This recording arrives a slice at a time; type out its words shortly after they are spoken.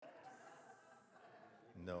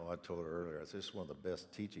No, I told her earlier, this is one of the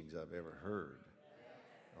best teachings I've ever heard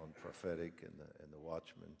on prophetic and the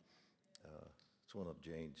watchman. It's one of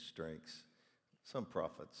Jane's strengths. Some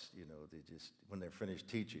prophets, they just, when they're finished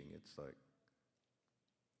teaching, it's like,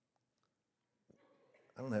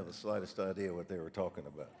 I don't have the slightest idea what they were talking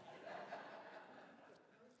about.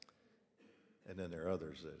 And then there are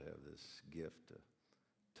others that have this gift to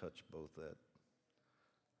touch both that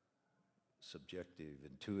subjective,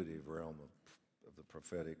 intuitive realm of the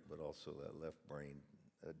prophetic, but also that left brain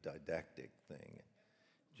didactic thing.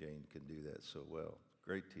 Jane can do that so well.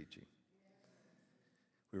 Great teaching.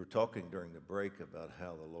 We were talking during the break about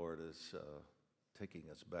how the Lord is taking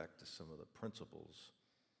us back to some of the principles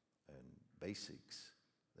and basics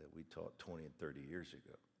that we taught 20 and 30 years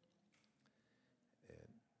ago. And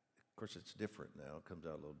of course, it's different now. It comes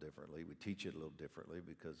out a little differently. We teach it a little differently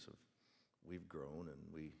because we've grown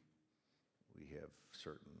and we have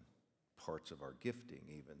certain parts of our gifting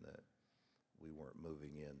even that we weren't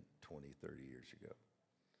moving in 20, 30 years ago.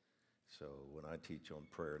 So when I teach on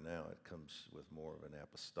prayer now, it comes with more of an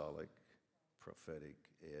apostolic, prophetic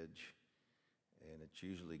edge, and it's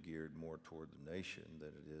usually geared more toward the nation than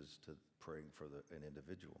it is to praying for an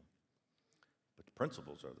individual. But the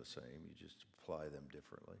principles are the same. You just apply them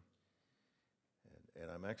differently.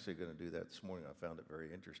 And I'm actually going to do that this morning. I found it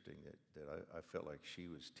very interesting that I felt like she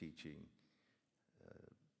was teaching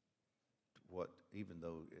even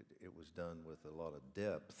though it was done with a lot of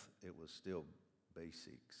depth, it was still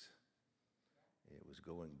basics. It was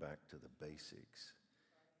going back to the basics.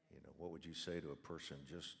 What would you say to a person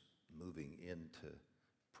just moving into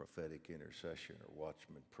prophetic intercession or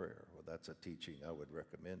watchman prayer? Well, that's a teaching I would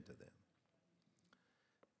recommend to them.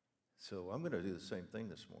 So I'm going to do the same thing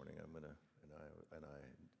this morning. I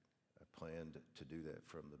planned to do that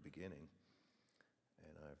from the beginning,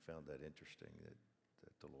 and I found that interesting that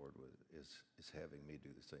the Lord is having me do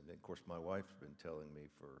the same thing. Of course, my wife's been telling me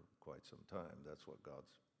for quite some time that's what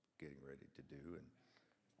God's getting ready to do and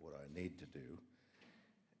what I need to do.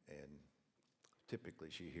 And typically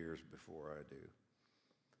she hears before I do.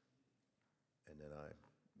 And then I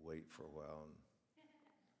wait for a while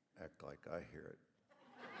and act like I hear it.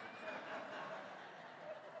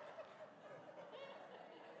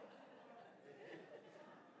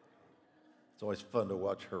 It's always fun to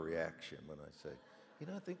watch her reaction when I say,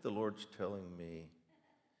 I think the Lord's telling me,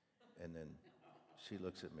 and then she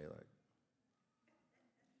looks at me like,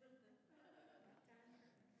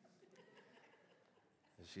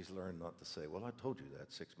 and she's learned not to say, well, I told you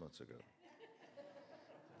that 6 months ago.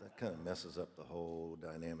 That kind of messes up the whole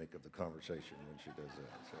dynamic of the conversation when she does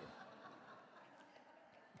that. So.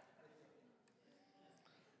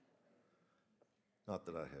 Not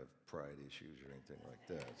that I have pride issues or anything like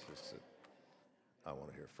that. It's just that I want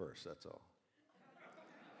to hear first, that's all.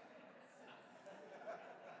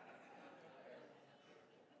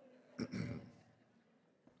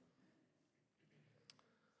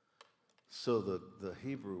 So the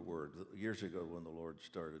Hebrew word, years ago when the Lord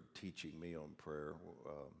started teaching me on prayer,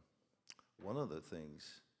 one of the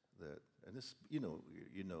things that, and this, you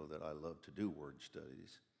know that I love to do word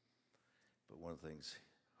studies, but one of the things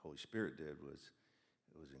Holy Spirit did was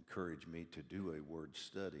encourage me to do a word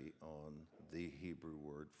study on the Hebrew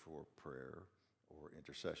word for prayer or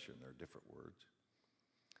intercession. There are different words.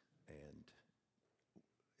 And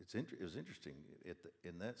it was interesting.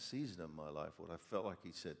 In that season of my life, what I felt like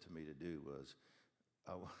he said to me to do was,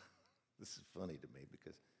 this is funny to me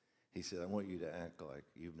because he said, I want you to act like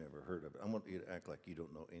you've never heard of it. I want you to act like you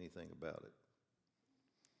don't know anything about it.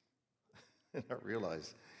 And I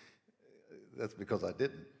realized that's because I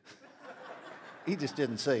didn't. He just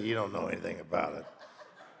didn't say, you don't know anything about it.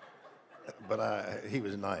 But he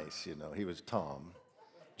was nice, He was Tom.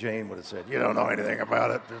 Jane would have said, you don't know anything about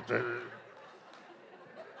it.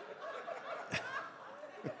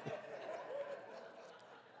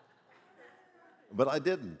 But I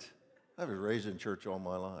didn't. I was raised in church all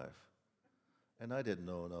my life. And I didn't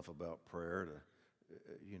know enough about prayer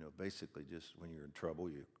to, basically just when you're in trouble,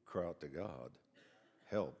 you cry out to God,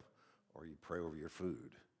 help, or you pray over your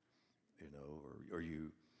food, or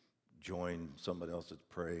you join somebody else that's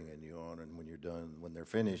praying and you on, and when you're done, when they're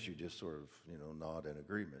finished, you just sort of, nod in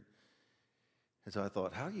agreement. And so I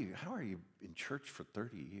thought, how are you in church for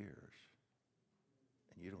 30 years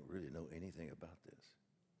and you don't really know anything about this?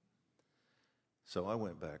 So I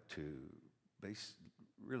went back to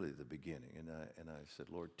really the beginning, and I said,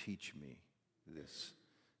 Lord, teach me this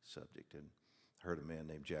subject. And I heard a man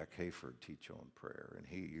named Jack Hayford teach on prayer, and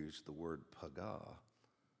he used the word pagah,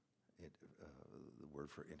 the word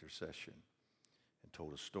for intercession, and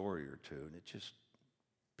told a story or two, and it just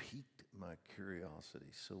piqued my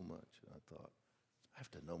curiosity so much. And I thought, I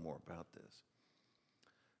have to know more about this.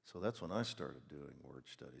 So that's when I started doing word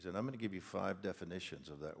studies. And I'm going to give you 5 definitions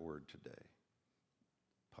of that word today.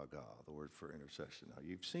 Paga, the word for intercession. Now,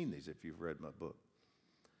 you've seen these if you've read my book,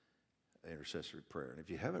 Intercessory Prayer. And if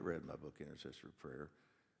you haven't read my book, Intercessory Prayer,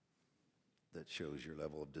 that shows your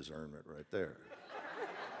level of discernment right there.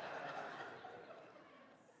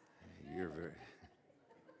 You're very...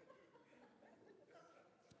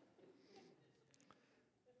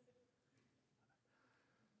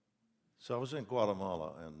 So I was in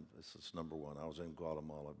Guatemala, and this is number 1. I was in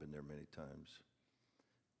Guatemala. I've been there many times.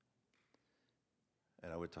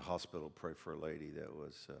 And I went to hospital to pray for a lady that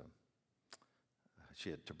was,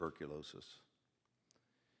 she had tuberculosis.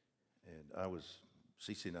 And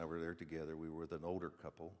Cece and I were there together. We were with an older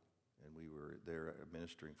couple, and we were there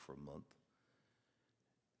ministering for a month.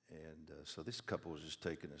 And so this couple was just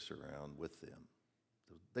taking us around with them.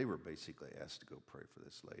 They were basically asked to go pray for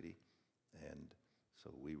this lady, and so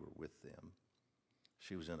we were with them.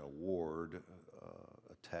 She was in a ward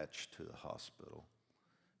attached to the hospital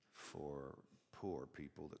for poor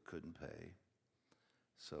people that couldn't pay.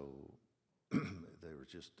 So they were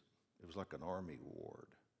it was like an army ward,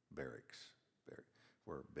 barracks,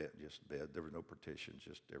 where bed. There were no partitions,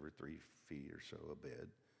 just every 3 feet or so a bed.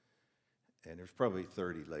 And there's probably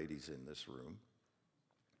 30 ladies in this room.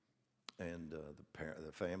 And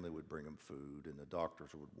the family would bring them food, and the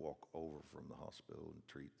doctors would walk over from the hospital and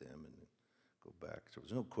treat them and go back. So there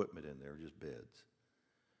was no equipment in there, just beds.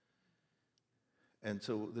 And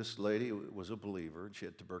so this lady was a believer, and she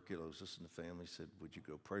had tuberculosis, and the family said, would you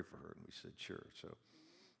go pray for her? And we said, sure. So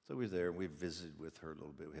we were there, and we visited with her a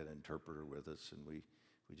little bit. We had an interpreter with us, and we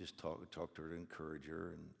just talked to her to encourage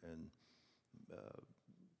her and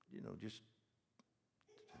just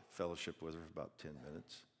fellowship with her for about 10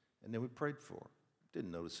 minutes. And then we prayed for her.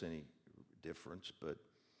 Didn't notice any difference, but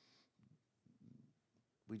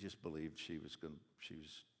we just believed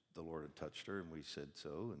the Lord had touched her, and we said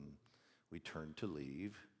so, and we turned to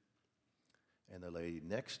leave. And the lady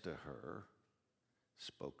next to her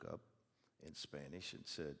spoke up in Spanish and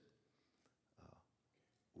said,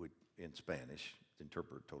 in Spanish, the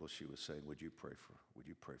interpreter told us, she was saying, would you pray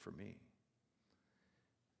for me?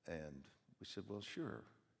 And we said, well, sure,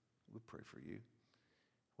 we'll pray for you.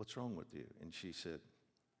 What's wrong with you? And she said,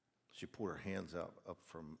 she pulled her hands up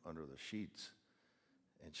from under the sheets,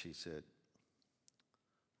 and she said,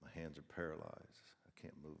 my hands are paralyzed. I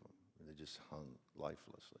can't move them. And they just hung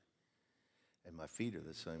lifelessly. And my feet are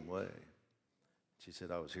the same way. She said,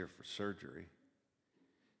 I was here for surgery,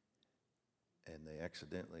 and they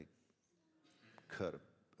accidentally cut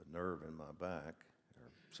a nerve in my back, or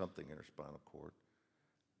something in her spinal cord,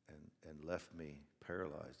 and left me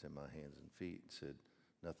paralyzed in my hands and feet, and said,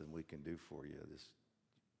 nothing we can do for you.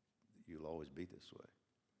 You'll always be this way.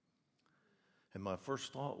 And my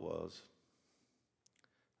first thought was,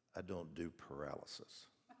 I don't do paralysis.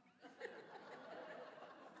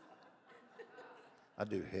 I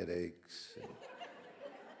do headaches. And,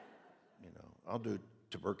 I'll do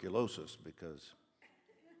tuberculosis because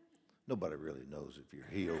nobody really knows if you're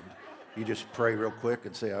healed. You just pray real quick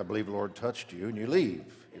and say, I believe the Lord touched you, and you leave,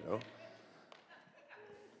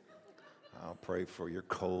 I'll pray for your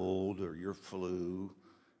cold or your flu,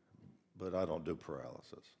 but I don't do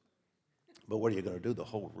paralysis. But what are you going to do? The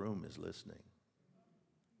whole room is listening.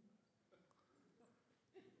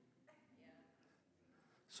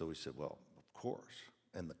 So we said, well, of course.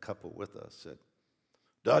 And the couple with us said,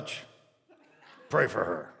 Dutch, pray for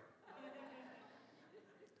her.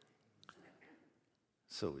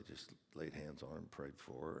 So we just laid hands on her and prayed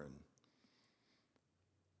for her, and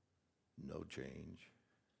no change.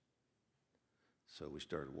 So we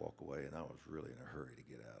started to walk away, and I was really in a hurry to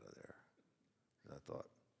get out of there. And I thought,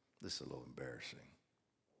 this is a little embarrassing.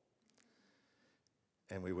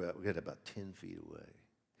 And we got about 10 feet away,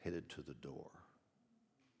 headed to the door.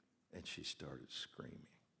 And she started screaming,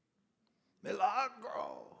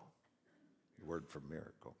 Milagro! Word for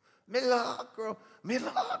miracle. Milagro!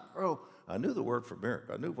 Milagro! I knew the word for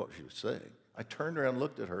miracle. I knew what she was saying. I turned around and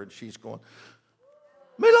looked at her, and she's going,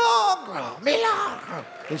 Milagro! Milagro!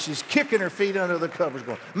 And she's kicking her feet under the covers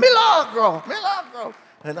going, Milagro! Milagro!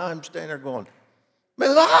 And I'm standing there going,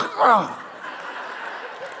 Milagro!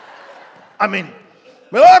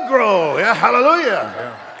 Milagro! Yeah, hallelujah!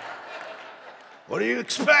 Yeah. What do you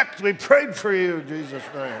expect? We prayed for you in Jesus'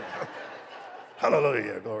 name.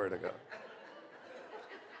 Hallelujah, glory to God.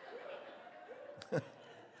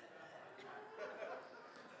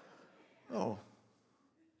 Oh,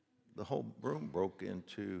 the whole room broke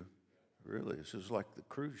into, really, this is like the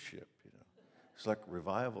cruise ship, It's like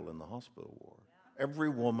revival in the hospital ward. Every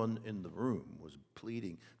woman in the room was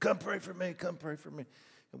pleading, come pray for me, come pray for me.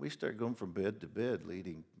 And we started going from bed to bed,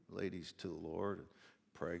 leading ladies to the Lord,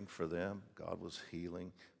 praying for them. God was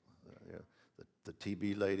healing. The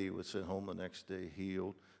TB lady was sent home the next day,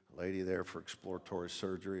 healed. A lady there for exploratory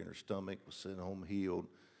surgery in her stomach was sent home, healed.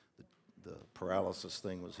 The paralysis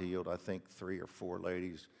thing was healed. I think 3 or 4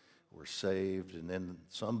 ladies were saved, and then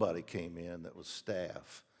somebody came in that was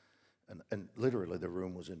staff. And literally the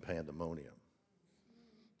room was in pandemonium.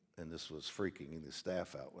 And this was freaking the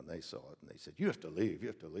staff out when they saw it. And they said, you have to leave, you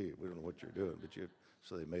have to leave. We don't know what you're doing, but you.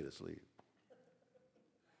 So they made us leave.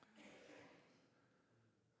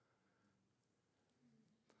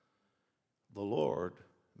 The Lord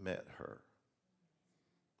met her.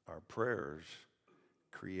 Our prayers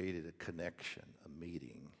created a connection, a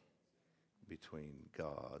meeting between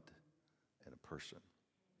God and a person.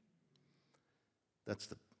 That's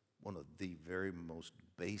one of the very most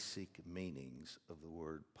basic meanings of the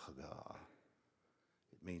word pagah.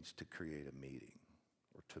 It means to create a meeting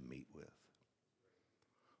or to meet with.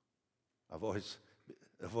 I've always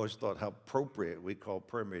thought how appropriate we call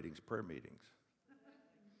prayer meetings,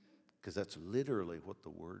 because that's literally what the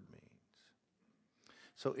word means.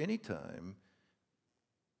 So anytime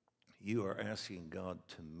you are asking God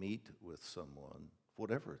to meet with someone,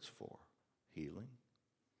 whatever it's for, healing,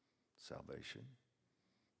 salvation,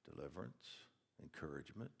 deliverance,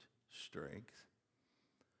 encouragement, strength,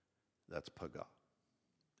 that's pagah.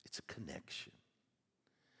 It's a connection.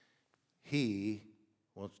 He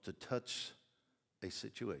wants to touch a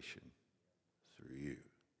situation through you.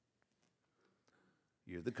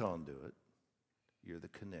 You're the conduit. You're the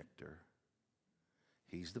connector.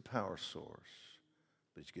 He's the power source,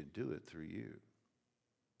 but he's going to do it through you.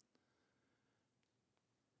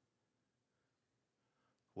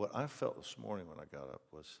 What I felt this morning when I got up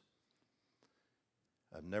was,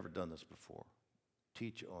 I've never done this before.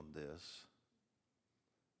 Teach on this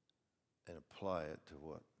and apply it to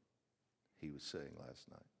what he was saying last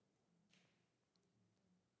night.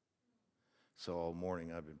 So all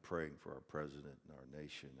morning I've been praying for our president and our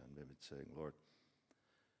nation. I've been saying, Lord,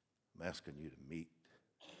 I'm asking you to meet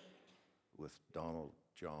with Donald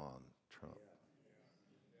John Trump.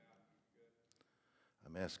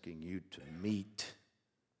 I'm asking you to meet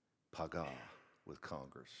pagah with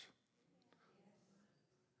Congress.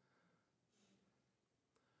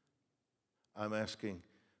 I'm asking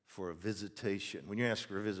for a visitation. When you ask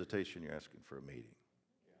for a visitation, you're asking for a meeting.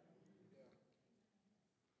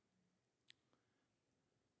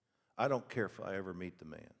 I don't care if I ever meet the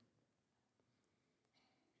man.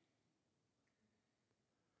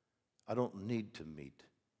 I don't need to meet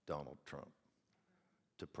Donald Trump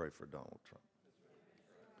to pray for Donald Trump.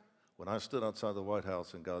 When I stood outside the White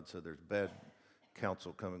House and God said, there's bad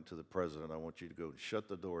counsel coming to the president, I want you to go and shut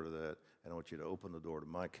the door to that, and I want you to open the door to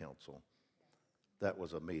my counsel. That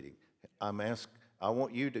was a meeting. I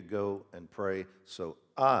want you to go and pray so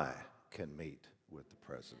I can meet with the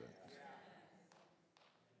president.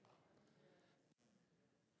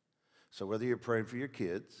 So whether you're praying for your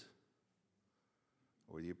kids,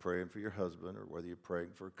 or whether you're praying for your husband, or whether you're praying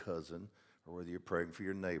for a cousin, or whether you're praying for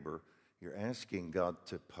your neighbor, you're asking God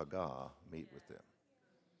to pagah, meet with them.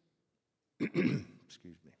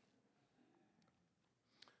 Excuse me.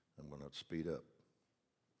 I'm going to speed up.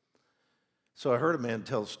 So I heard a man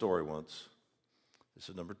tell a story once. This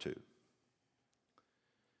is number 2.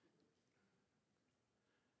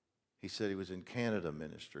 He said he was in Canada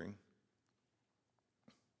ministering,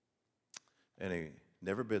 and he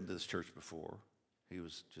never been to this church before. He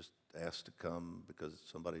was just asked to come because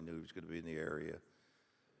somebody knew he was going to be in the area.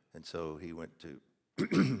 And so he went to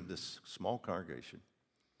this small congregation.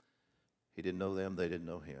 He didn't know them, they didn't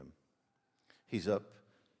know him. He's up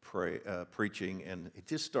preaching, and he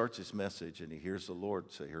just starts his message, and he hears the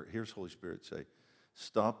Lord say, here's Holy Spirit say,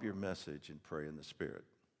 stop your message and pray in the Spirit.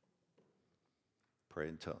 Pray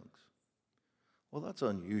in tongues. Well, that's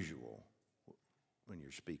unusual when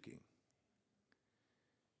you're speaking.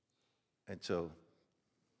 And so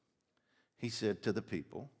he said to the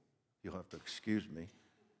people, you'll have to excuse me.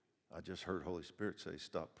 I just heard Holy Spirit say,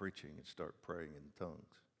 stop preaching and start praying in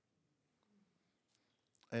tongues.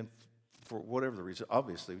 And for whatever the reason,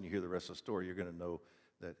 obviously, when you hear the rest of the story, you're going to know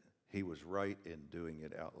that he was right in doing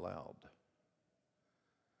it out loud.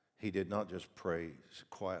 He did not just pray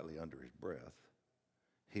quietly under his breath.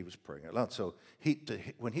 He was praying out loud. So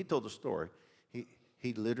when he told the story,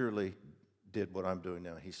 he literally did what I'm doing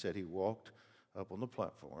now. He said he walked up on the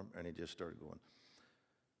platform, and he just started going,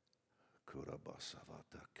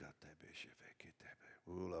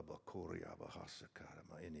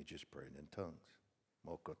 and he just prayed in tongues.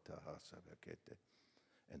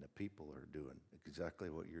 and the people are doing exactly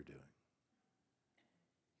what you're doing.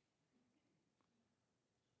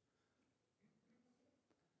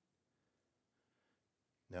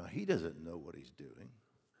 Now, he doesn't know what he's doing.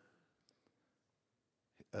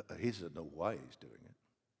 He doesn't know why he's doing it.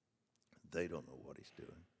 They don't know what he's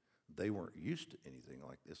doing. They weren't used to anything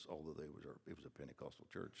like this, although it was a Pentecostal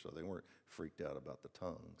church, so they weren't freaked out about the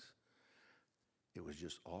tongues. It was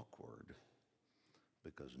just awkward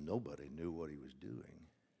because nobody knew what he was doing,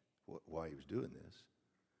 why he was doing this,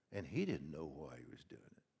 and he didn't know why he was doing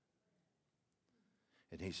it.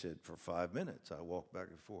 And he said, for 5 minutes, I walked back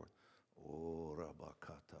and forth. Oh,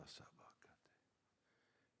 rabakata sabakate.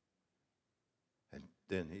 And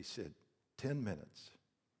then he said, 10 minutes.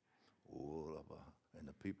 Oh, rabba. And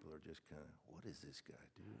the people are just kind of, what is this guy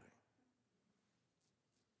doing?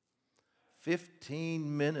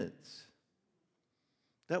 15 minutes.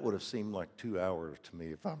 That would have seemed like 2 hours to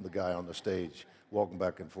me if I'm the guy on the stage walking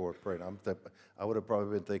back and forth praying. I would have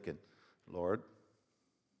probably been thinking, Lord,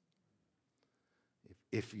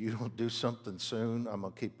 if you don't do something soon, I'm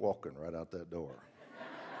going to keep walking right out that door.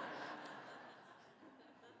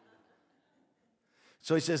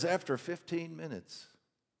 So he says, after 15 minutes,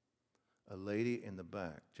 a lady in the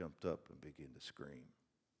back jumped up and began to scream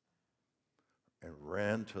and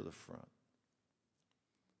ran to the front.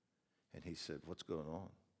 And he said, what's going on?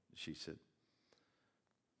 She said,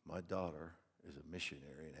 my daughter is a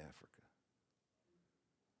missionary in Africa.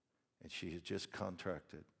 And she had just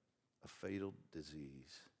contracted a fatal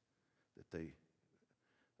disease that they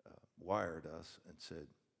wired us and said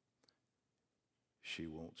she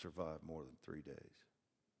won't survive more than 3 days.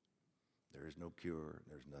 There is no cure.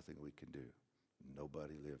 There's nothing we can do.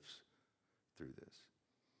 Nobody lives through this.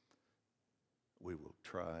 We will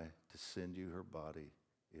try to send you her body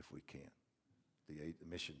if we can. The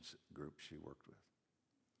missions group she worked with.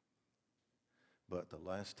 But the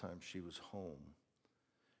last time she was home,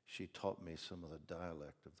 she taught me some of the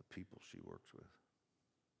dialect of the people she works with.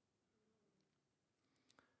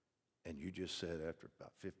 And you just said after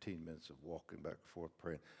about 15 minutes of walking back and forth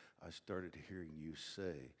praying, I started hearing you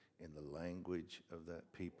say in the language of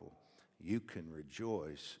that people, you can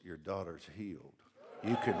rejoice, your daughter's healed.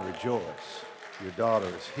 You can rejoice, your daughter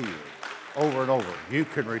is healed. Over and over, you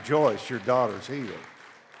can rejoice, your daughter's healed.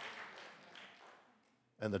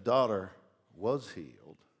 And the daughter was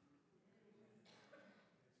healed.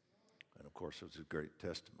 And of course, it was a great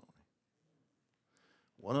testimony.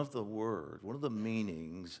 One of the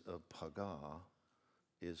meanings of pagah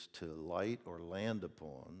is to light or land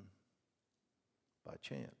upon by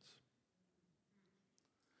chance.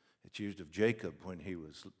 It's used of Jacob when he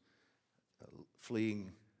was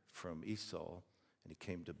fleeing from Esau and he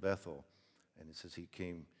came to Bethel. And it says he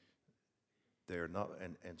came there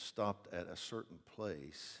and stopped at a certain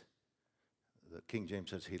place. The King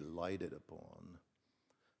James says he lighted upon.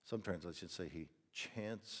 Some translations say he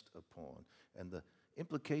chanced upon. And the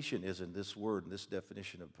implication is in this word, in this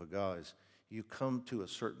definition of pagah, is you come to a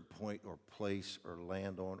certain point or place or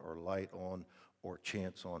land on or light on or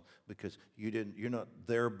chance on because you're not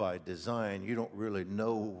there by design. You don't really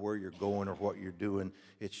know where you're going or what you're doing.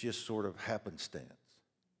 It's just sort of happenstance.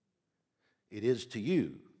 It is to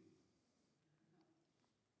you,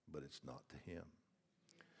 but it's not to him.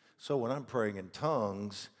 So when I'm praying in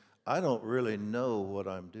tongues, I don't really know what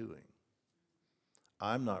I'm doing.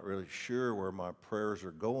 I'm not really sure where my prayers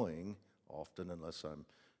are going often unless I'm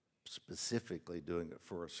specifically doing it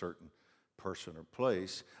for a certain person or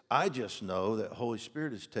place. I just know that Holy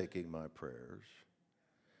Spirit is taking my prayers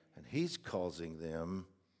and he's causing them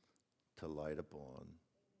to light upon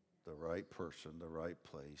the right person, the right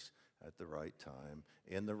place, at the right time,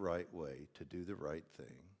 in the right way, to do the right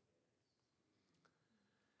thing.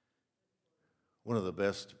 One of the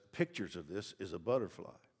best pictures of this is a butterfly.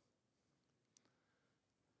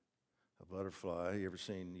 A butterfly,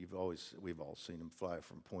 we've all seen them fly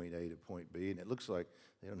from point A to point B, and it looks like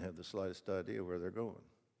they don't have the slightest idea where they're going.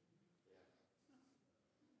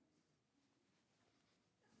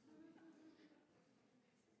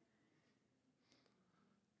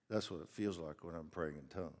 That's what it feels like when I'm praying in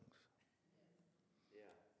tongues.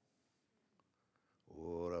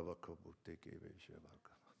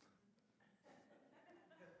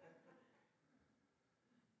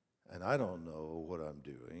 And I don't know what I'm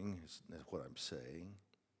doing, it's what I'm saying,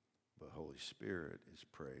 but Holy Spirit is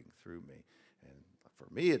praying through me. And for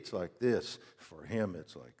me, it's like this. For him,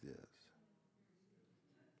 it's like this.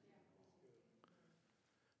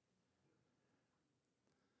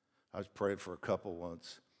 I was praying for a couple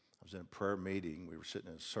once. I was in a prayer meeting. We were sitting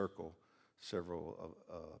in a circle, several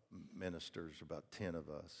ministers, about 10 of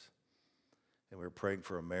us. And we were praying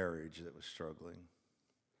for a marriage that was struggling.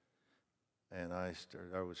 And I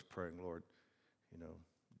was praying, Lord, you know,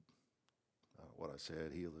 what I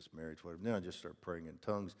said, heal this marriage, whatever. Then I just started praying in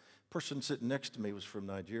tongues. The person sitting next to me was from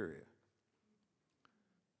Nigeria.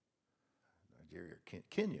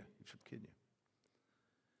 Kenya. He's from Kenya.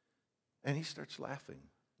 And he starts laughing.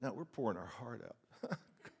 Now, we're pouring our heart out.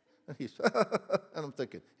 And I'm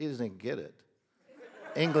thinking, he doesn't even get it.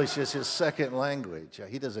 English is his second language.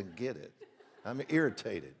 He doesn't get it. I'm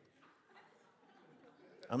irritated.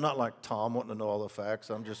 I'm not like Tom wanting to know all the facts.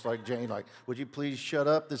 I'm just like Jane, like, would you please shut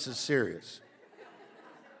up? This is serious.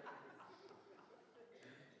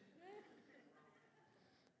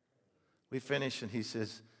 We finish, and he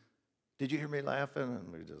says, did you hear me laughing? And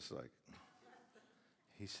we're just like,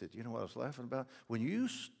 he said, you know what I was laughing about? When you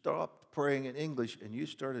stopped praying in English and you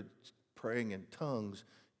started praying in tongues,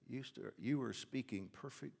 you were speaking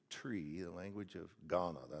perfect Tree, the language of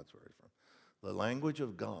Ghana. That's where he's from. The language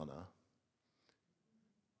of Ghana.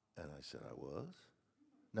 And I said, I was.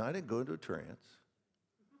 Now, I didn't go into a trance.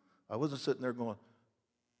 I wasn't sitting there going,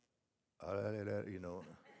 you know.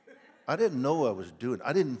 I didn't know what I was doing.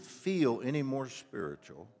 I didn't feel any more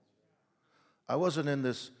spiritual. I wasn't in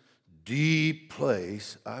this deep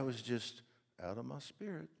place. I was just out of my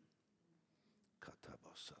spirit.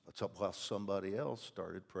 While somebody else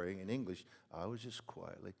started praying in English, I was just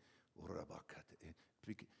quietly,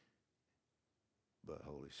 but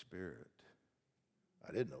Holy Spirit,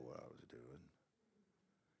 I didn't know what I was doing.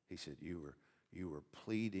 He said, you were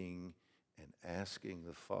pleading and asking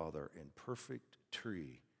the Father in perfect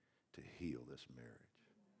Tree to heal this marriage.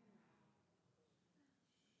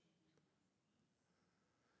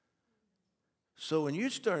 So when you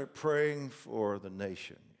start praying for the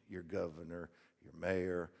nation, your governor, your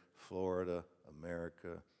mayor, Florida,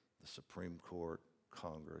 America, the Supreme Court,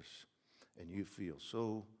 Congress, and you feel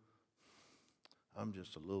so, I'm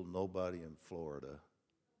just a little nobody in Florida.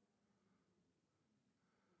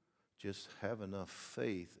 Just have enough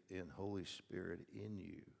faith in Holy Spirit in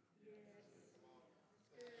you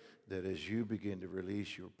that as you begin to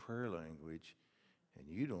release your prayer language, and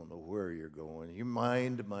you don't know where you're going, your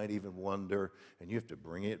mind might even wander, and you have to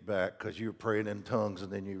bring it back because you're praying in tongues, and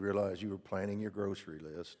then you realize you were planning your grocery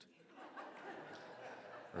list.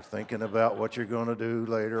 Or thinking about what you're going to do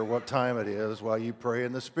later, what time it is, while you pray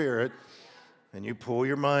in the Spirit, and you pull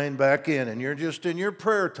your mind back in, and you're just in your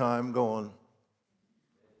prayer time going,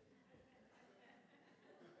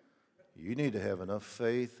 you need to have enough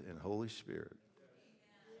faith in Holy Spirit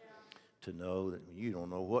to know that when you don't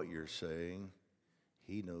know what you're saying,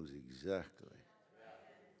 He knows exactly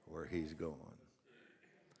where He's going.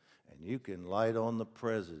 And you can light on the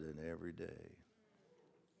president every day.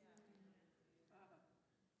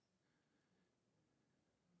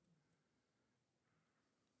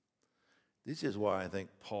 This is why I think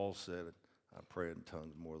Paul said, I pray in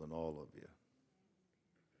tongues more than all of you.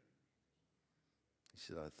 He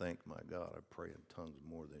said, I thank my God, I pray in tongues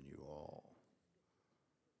more than you all.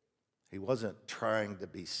 He wasn't trying to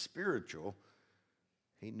be spiritual.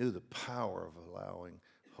 He knew the power of allowing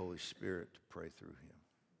Holy Spirit to pray through him.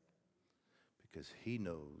 Because he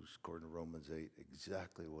knows, according to Romans 8,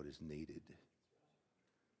 exactly what is needed.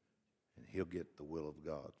 And he'll get the will of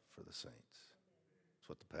God for the saints. That's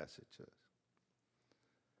what the passage says.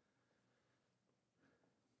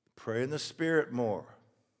 Pray in the Spirit more.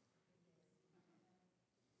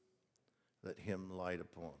 Let him light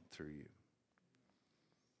upon through you.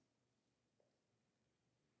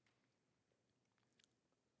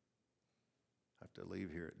 I have to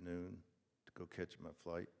leave here at noon to go catch my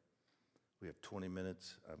flight. We have 20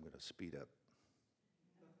 minutes. I'm going to speed up.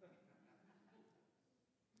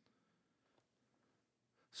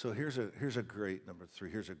 So here's a great, number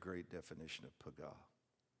 3, here's a great definition of pagah.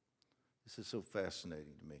 This is so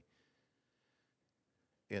fascinating to me.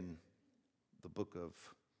 In the book of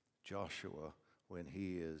Joshua, when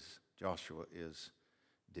Joshua is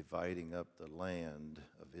dividing up the land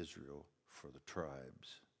of Israel for the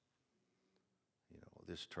tribes. You know,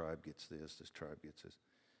 this tribe gets this tribe gets this.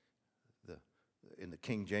 In the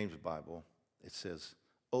King James Bible, it says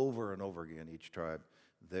over and over again, each tribe,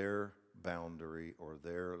 their boundary or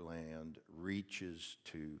their land reaches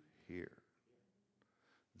to here.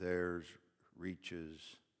 Theirs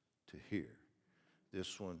reaches to here.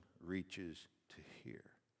 This one reaches to here.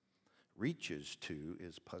 Reaches to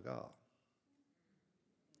is pagah.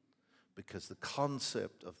 Because the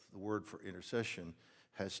concept of the word for intercession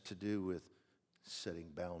has to do with setting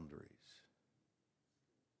boundaries.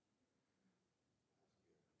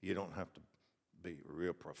 You don't have to be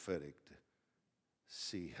real prophetic to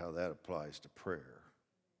see how that applies to prayer.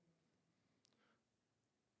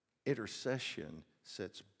 Intercession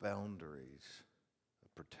sets boundaries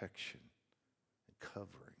of protection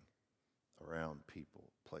covering around people,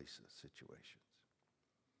 places, situations.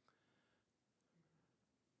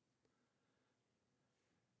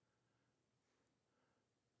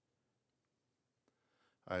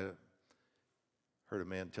 I heard a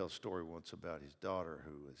man tell a story once about his daughter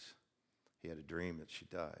he had a dream that she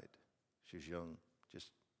died. She was young,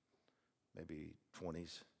 just maybe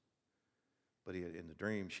 20s. But in the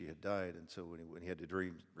dream, she had died, and so when he had the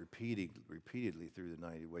dream repeatedly through the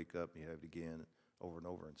night, he'd wake up and he'd have it again over and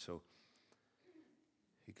over. And so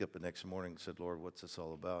he got up the next morning and said, Lord, what's this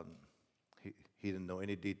all about? And he didn't know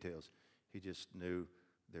any details. He just knew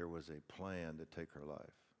there was a plan to take her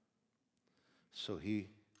life. So he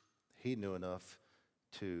knew enough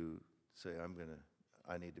to say,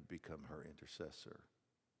 I need to become her intercessor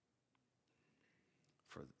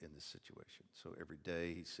in this situation. So every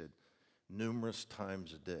day, he said, numerous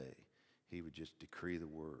times a day, he would just decree the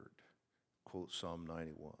word, quote Psalm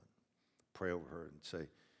 91, pray over her and say,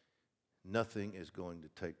 nothing is going to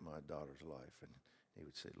take my daughter's life. And he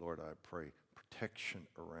would say, Lord, I pray protection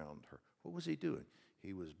around her. What was he doing?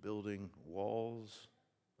 He was building walls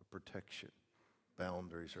of protection,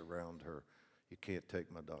 boundaries around her. You can't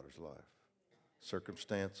take my daughter's life.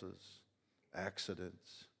 Circumstances,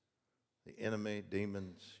 accidents, the enemy,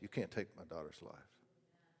 demons, you can't take my daughter's life.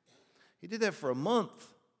 He did that for a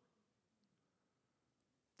month.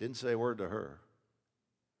 Didn't say a word to her.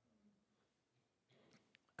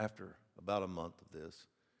 After about a month of this,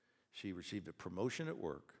 she received a promotion at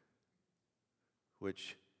work,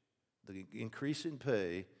 which the increase in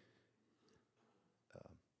pay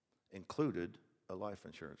included a life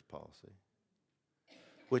insurance policy,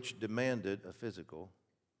 which demanded a physical.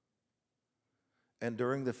 And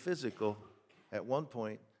during the physical, at one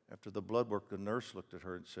point, after the blood work, the nurse looked at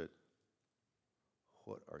her and said,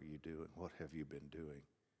 what are you doing? What have you been doing?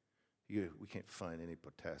 We can't find any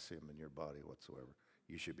potassium in your body whatsoever.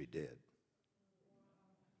 You should be dead.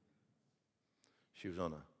 She was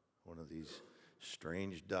on one of these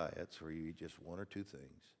strange diets where you eat just one or two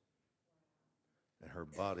things. And her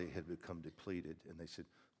body had become depleted. And they said,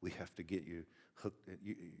 we have to get you hooked.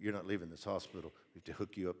 You're not leaving this hospital. We have to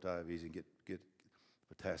hook you up to IVs and get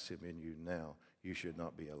potassium in you now. You should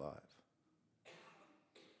not be alive.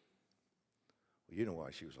 Well, you know why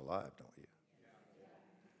she was alive, don't you?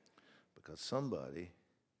 Because somebody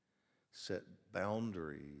set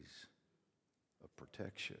boundaries of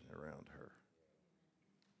protection around her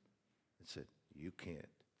and said, you can't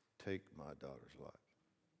take my daughter's life.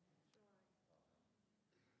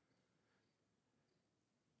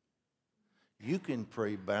 You can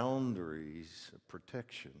pray boundaries of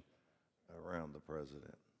protection around the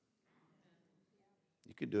president.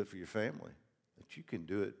 You can do it for your family, but you can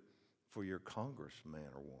do it for your congressman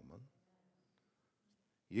or woman.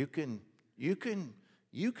 You can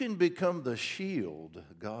become the shield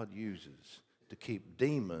God uses to keep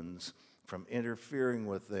demons from interfering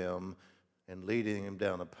with them and leading them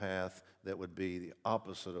down a path that would be the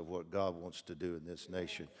opposite of what God wants to do in this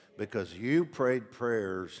nation. Because you prayed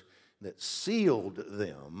prayers that sealed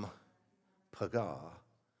them, pagah,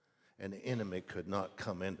 and the enemy could not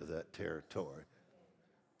come into that territory.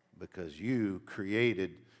 Because you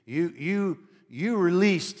created, you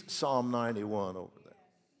released Psalm 91 over there.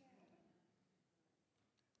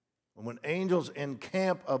 And when angels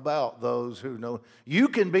encamp about those who know, you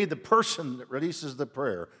can be the person that releases the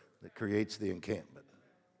prayer that creates the encampment.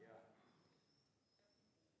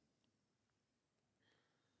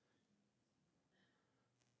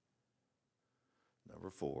 Number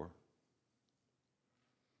 4.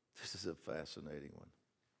 This is a fascinating one.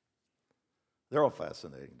 They're all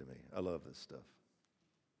fascinating to me. I love this stuff.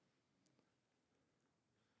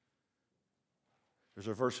 There's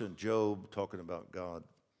a verse in Job talking about God.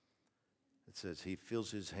 It says he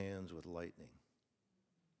fills his hands with lightning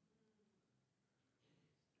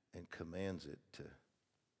and commands it to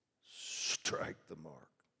strike the mark.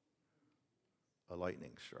 A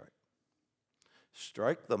lightning strike.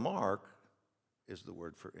 Strike the mark is the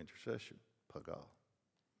word for intercession, pagah.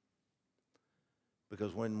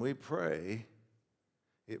 Because when we pray,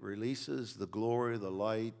 it releases the glory, the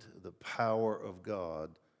light, the power of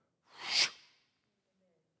God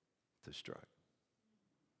to strike.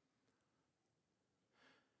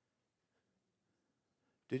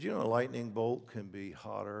 Did you know a lightning bolt can be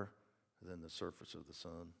hotter than the surface of the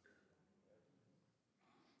sun?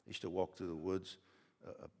 I used to walk through the woods,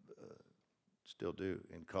 still do,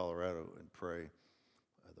 in Colorado and pray.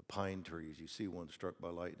 The pine trees, you see one struck by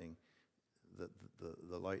lightning.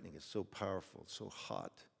 The lightning is so powerful, so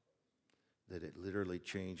hot, that it literally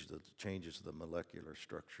changes the molecular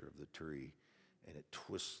structure of the tree, and it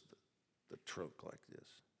twists the trunk like this.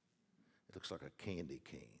 It looks like a candy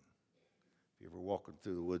cane. If you're ever walking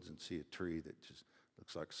through the woods and see a tree that just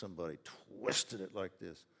looks like somebody twisted it like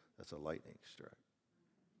this, that's a lightning strike.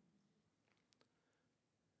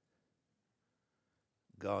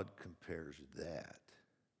 God compares that,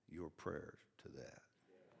 your prayers, to that.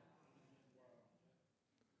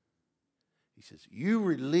 He says, you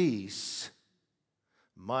release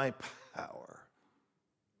my power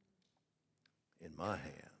in my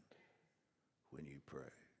hand when you pray.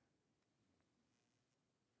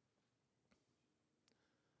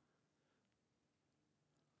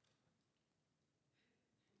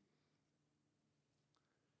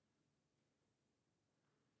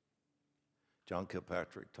 John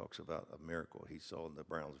Kilpatrick talks about a miracle he saw in the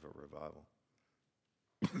Brownsville revival.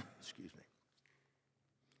 Excuse me.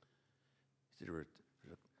 He said,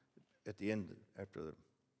 at the end, after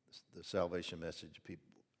the salvation message, people,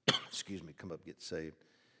 excuse me, come up, get saved.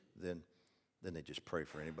 Then they just pray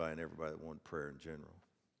for anybody and everybody that wanted prayer in general.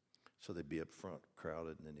 So they'd be up front,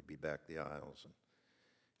 crowded, and then he'd be back the aisles.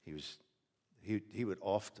 And he would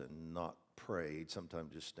often not pray. He'd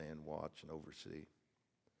sometimes just stand, watch, and oversee.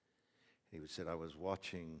 He would say, I was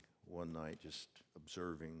watching one night, just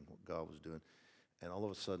observing what God was doing, and all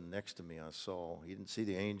of a sudden next to me I saw, he didn't see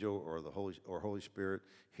the angel or the Holy Spirit,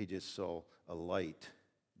 he just saw a light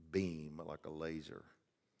beam like a laser.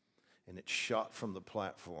 And it shot from the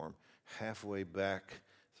platform halfway back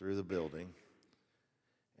through the building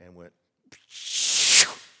and went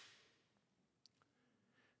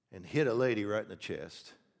and hit a lady right in the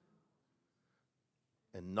chest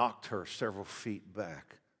and knocked her several feet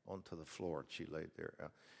back onto the floor, and she laid there.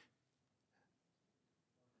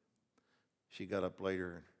 She got up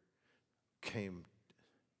later and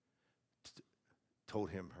told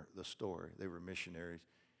him the story. They were missionaries.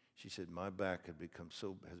 She said, my back has become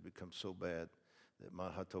so bad that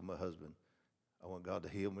I told my husband, I want God to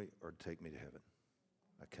heal me or take me to heaven.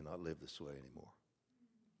 I cannot live this way anymore.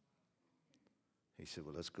 He said,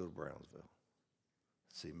 well, let's go to Brownsville.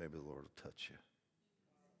 See, maybe the Lord will touch you.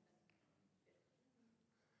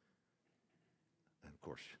 And of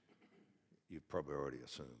course, you've probably already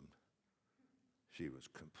assumed she was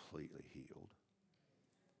completely healed.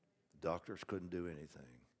 The doctors couldn't do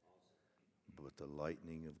anything, but the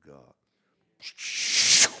lightning of God.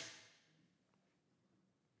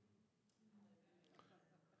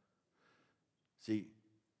 See,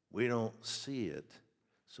 we don't see it,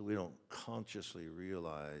 so we don't consciously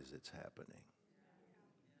realize it's happening.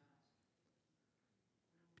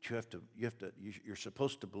 But you're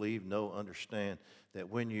supposed to believe, know, understand that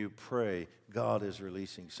when you pray, God is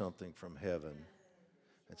releasing something from heaven.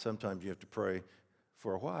 And sometimes you have to pray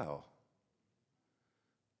for a while.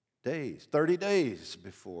 Days, 30 days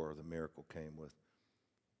before the miracle came with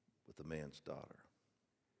the man's daughter.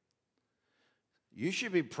 You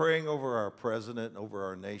should be praying over our president, over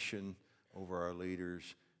our nation, over our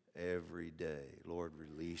leaders every day. Lord,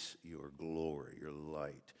 release your glory, your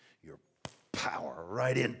light, your power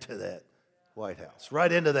right into that White House,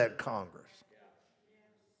 right into that Congress.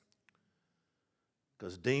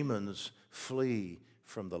 Because demons flee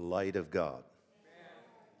from the light of God.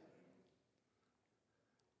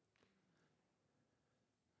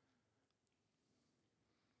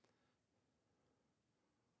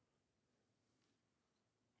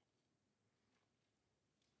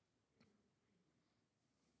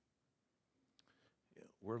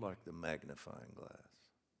 We're like the magnifying glass.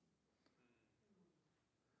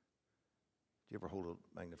 Do you ever hold a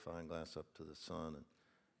magnifying glass up to the sun and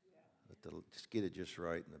just get it just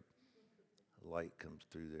right, and the light comes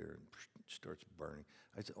through there and starts burning?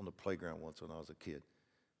 I was on the playground once when I was a kid.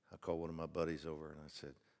 I called one of my buddies over and I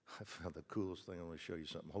said, I found the coolest thing. I want to show you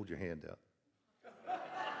something. Hold your hand out.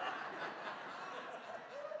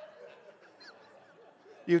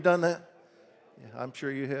 You've done that? Yeah, I'm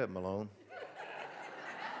sure you have, Malone.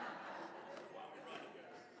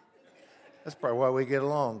 That's probably why we get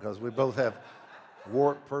along, because we both have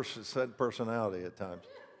warped personality at times.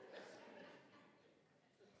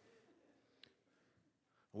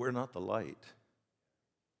 We're not the light,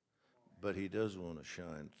 but he does want to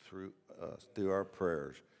shine through us, through our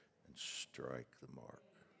prayers, and strike the mark.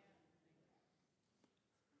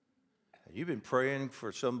 And you've been praying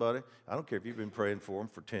for somebody. I don't care if you've been praying for them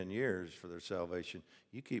for 10 years for their salvation.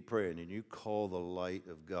 You keep praying, and you call the light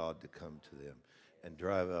of God to come to them and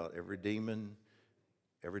drive out every demon,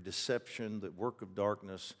 every deception, the work of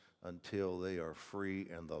darkness, until they are free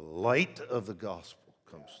and the light of the gospel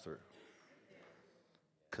comes through.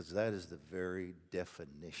 Because that is the very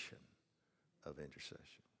definition of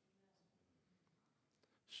intercession.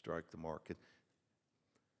 Strike the mark.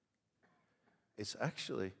 It's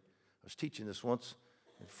actually, I was teaching this once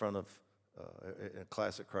in front of in a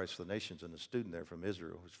class at Christ for the Nations, and a student there from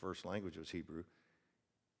Israel, whose first language was Hebrew,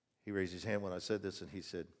 he raised his hand when I said this, and he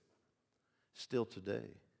said, still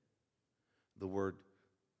today, the word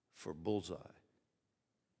for bullseye,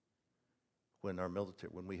 when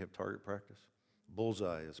we have target practice,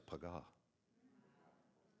 bullseye is pagah.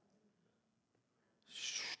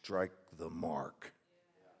 Strike the mark.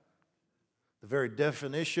 The very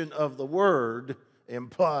definition of the word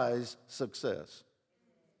implies success.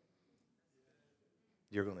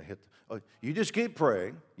 You're going to hit. You just keep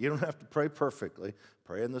praying. You don't have to pray perfectly.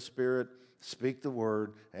 Pray in the Spirit. Speak the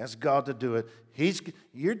word. Ask God to do it.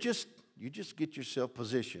 You just get yourself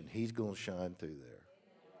positioned. He's going to shine through there.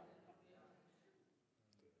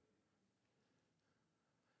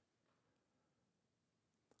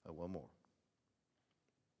 One more.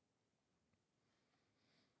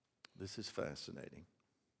 This is fascinating.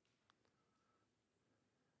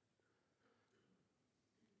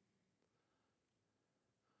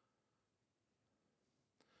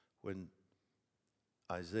 When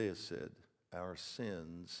Isaiah said, our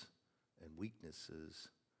sins and weaknesses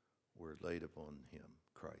were laid upon him,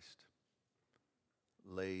 Christ.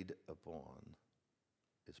 Laid upon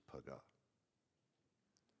is pagah.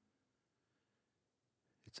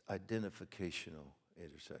 It's identificational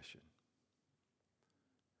intercession.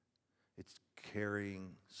 It's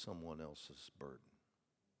carrying someone else's burden.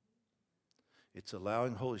 It's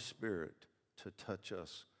allowing Holy Spirit to touch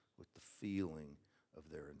us with the feeling of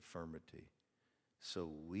their infirmity so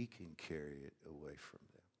we can carry it away from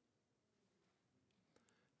them.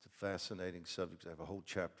 It's a fascinating subject. I have a whole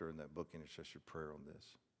chapter in that book, Intercessory Prayer, on this.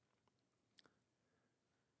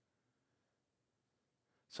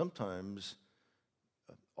 Sometimes,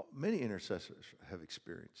 many intercessors have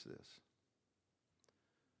experienced this.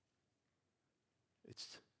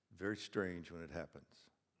 It's very strange when it happens.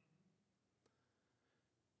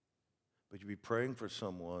 But you be praying for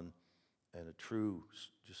someone and a true,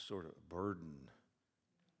 just sort of burden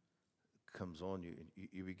comes on you, and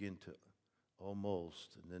you begin to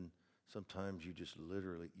almost, and then sometimes you just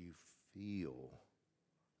literally, you feel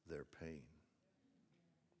their pain.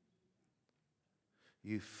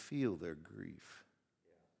 You feel their grief.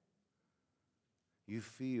 You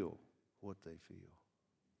feel what they feel.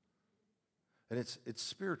 And it's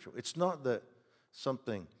spiritual. It's not that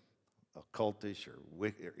something occultish or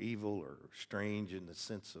wicked or evil or strange in the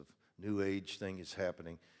sense of New Age thing is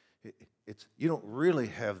happening. You don't really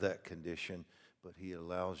have that condition, but he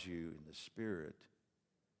allows you in the Spirit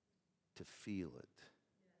to feel it.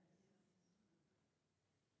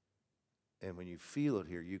 And when you feel it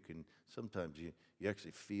here, you can, sometimes you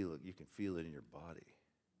actually feel it. You can feel it in your body,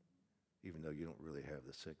 even though you don't really have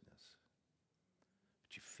the sickness.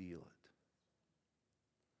 But you feel it.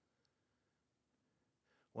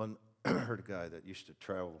 One, I heard a guy that used to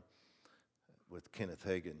travel with Kenneth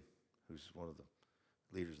Hagin, who's one of the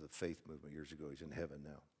leaders of the faith movement years ago. He's in heaven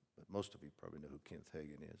now. But most of you probably know who Kenneth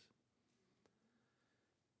Hagin is.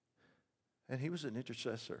 And he was an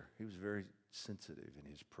intercessor. He was very sensitive in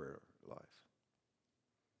his prayer life.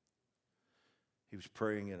 He was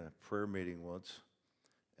praying in a prayer meeting once,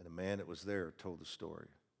 and a man that was there told the story.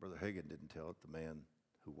 Brother Hagin didn't tell it. The man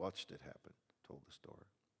who watched it happen told the story.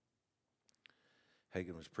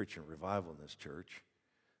 Hagin was preaching revival in this church,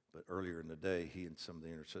 but earlier in the day, he and some of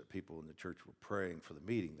the people in the church were praying for the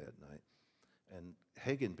meeting that night, and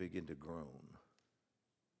Hagin began to groan.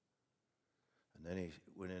 And then he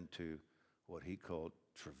went into what he called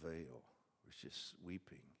travail, which is just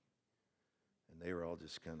weeping. And they were all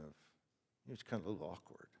just kind of, it was kind of a little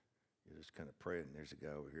awkward. You're just kind of praying, and there's a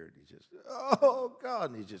guy over here, and he's just, oh,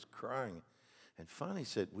 God, and he's just crying. And finally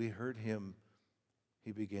said, we heard him,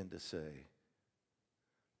 he began to say,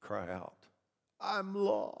 cry out, I'm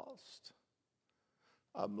lost.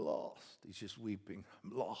 I'm lost. He's just weeping,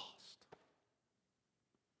 I'm lost.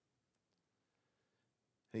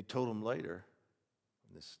 And he told him later,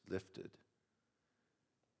 when this lifted,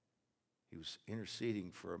 he was interceding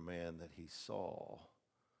for a man that he saw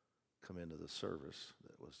come into the service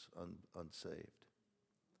that was unsaved.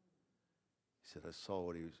 He said, I saw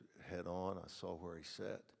what he had on. I saw where he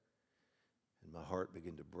sat. And my heart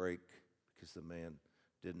began to break because the man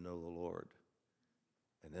didn't know the Lord.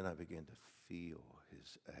 And then I began to feel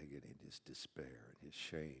his agony, his despair, and his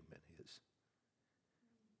shame,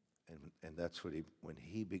 and that's when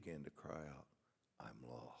he began to cry out, I'm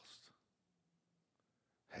lost.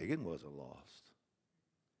 Hagin wasn't lost.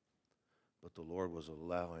 But the Lord was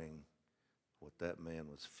allowing what that man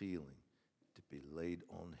was feeling to be laid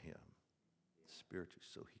on him spiritually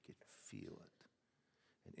so he could feel it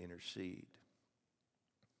and intercede.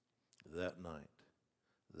 That night,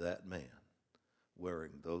 that man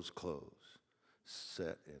wearing those clothes,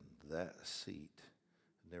 sat in that seat,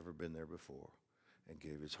 never been there before, and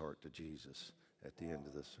gave his heart to Jesus at the end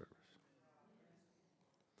of the service.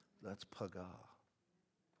 That's Pagah.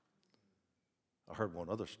 I heard one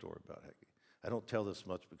other story about Haggai. I don't tell this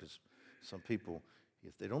much because some people,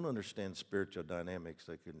 if they don't understand spiritual dynamics,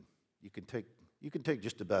 you can take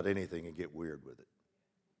just about anything and get weird with it.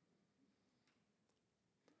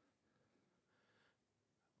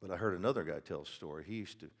 But I heard another guy tell a story. He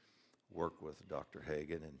used to work with Dr.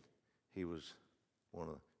 Hagin, and he would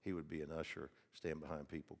be an usher, stand behind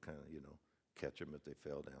people, kind of, catch them if they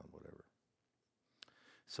fell down, whatever.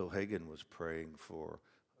 So Hagin was praying for,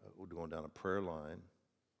 going down a prayer line,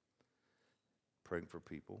 praying for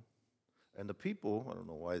people. And the people, I don't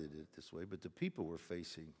know why they did it this way, but the people were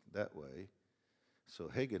facing that way. So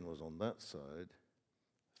Hagin was on that side,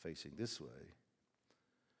 facing this way.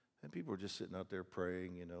 And people were just sitting out there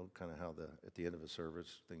praying, kind of how at the end of a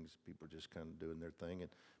service, people are just kind of doing their thing.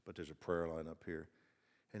 But there's a prayer line up here.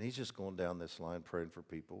 And he's just going down this line praying for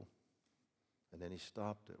people. And then he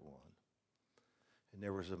stopped at one. And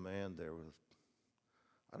there was a man there with,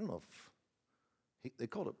 I don't know if, they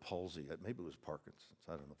called it palsy. Maybe it was Parkinson's.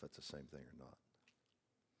 I don't know if that's the same thing or not.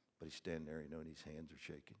 But he's standing there, and his hands are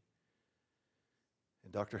shaking.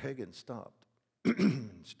 And Dr. Hagin stopped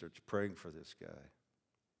and starts praying for this guy.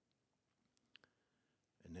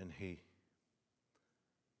 And then he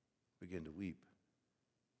began to weep.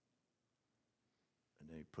 And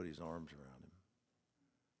then he put his arms around him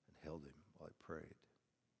and held him while he prayed.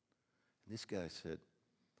 And this guy said,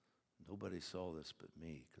 nobody saw this but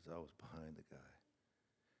me because I was behind the guy.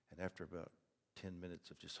 And after about 10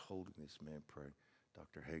 minutes of just holding this man praying,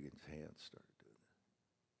 Dr. Hagin's hands started doing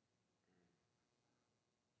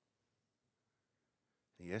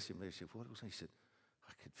that. And he asked him later, he said, what was it? He said,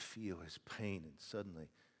 I could feel his pain, and suddenly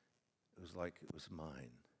it was like it was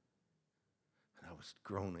mine. And I was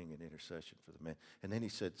groaning in intercession for the man. And then he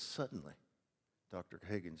said, suddenly, Dr.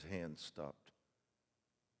 Hagin's hand stopped,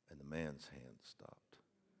 and the man's hand stopped,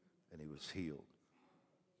 and he was healed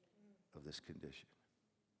of this condition.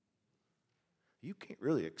 You can't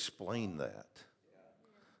really explain that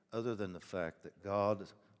other than the fact that God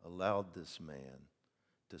allowed this man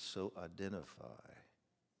to so identify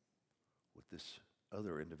with this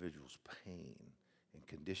other individual's pain and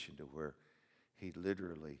condition to where he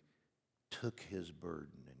literally took his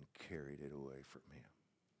burden and carried it away from him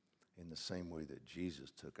in the same way that Jesus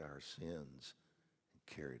took our sins and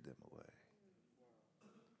carried them away.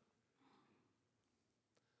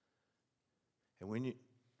 And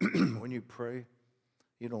when you pray,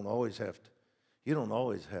 you don't always have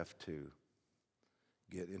to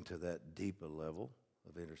get into that deeper level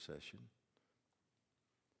of intercession.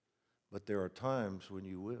 But there are times when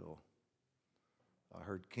you will. I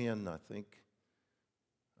heard Ken, I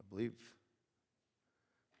believe,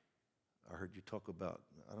 I heard you talk about,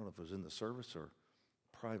 I don't know if it was in the service or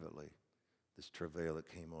privately, this travail that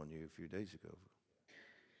came on you a few days ago.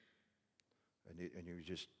 And you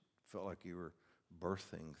just felt like you were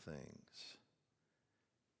birthing things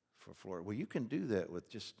for Florida. Well, you can do that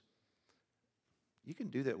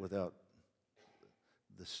without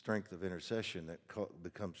the strength of intercession that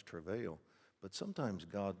becomes travail. But sometimes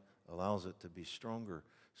God allows it to be stronger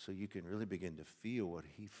so you can really begin to feel what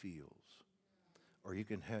he feels. Or you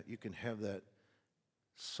can have that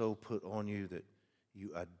so put on you that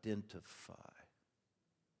you identify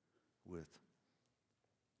with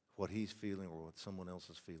what he's feeling or what someone else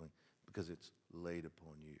is feeling because it's laid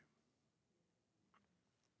upon you.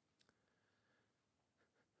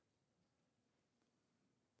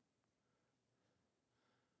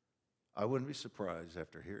 I wouldn't be surprised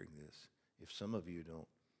after hearing this if some of you don't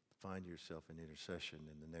find yourself in intercession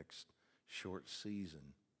in the next short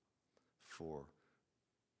season for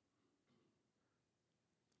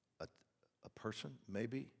a person,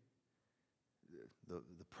 maybe.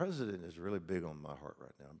 The president is really big on my heart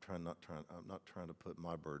right now. I'm not trying to put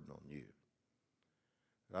my burden on you.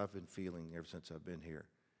 But I've been feeling ever since I've been here,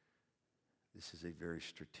 this is a very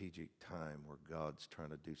strategic time where God's trying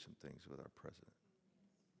to do some things with our president.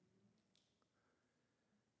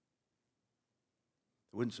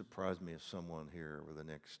 It wouldn't surprise me if someone here over the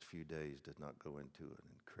next few days did not go into an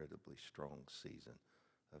incredibly strong season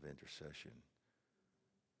of intercession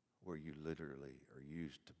where you literally are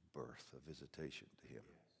used to birth a visitation to him.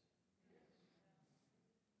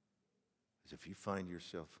 As if you find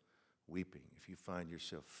yourself weeping, if you find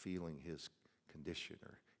yourself feeling his condition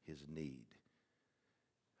or his need.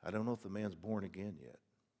 I don't know if the man's born again yet,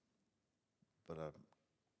 but I'm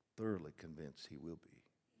thoroughly convinced he will be.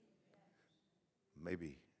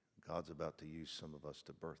 Maybe God's about to use some of us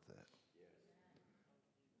to birth that.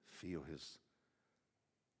 feel his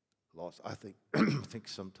loss. I think I think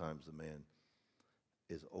sometimes the man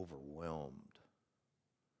is overwhelmed,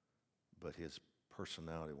 but his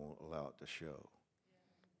personality won't allow it to show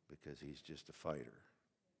because he's just a fighter.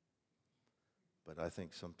 But I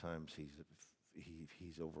think sometimes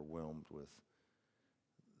he's overwhelmed with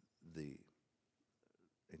the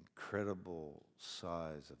incredible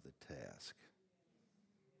size of the task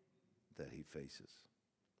that he faces.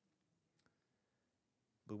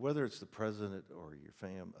 But whether it's the president or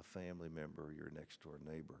a family member or your next door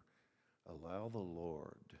neighbor, allow the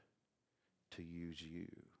Lord to use you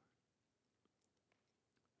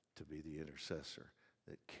to be the intercessor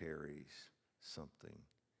that carries something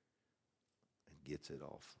and gets it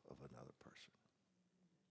off of another person.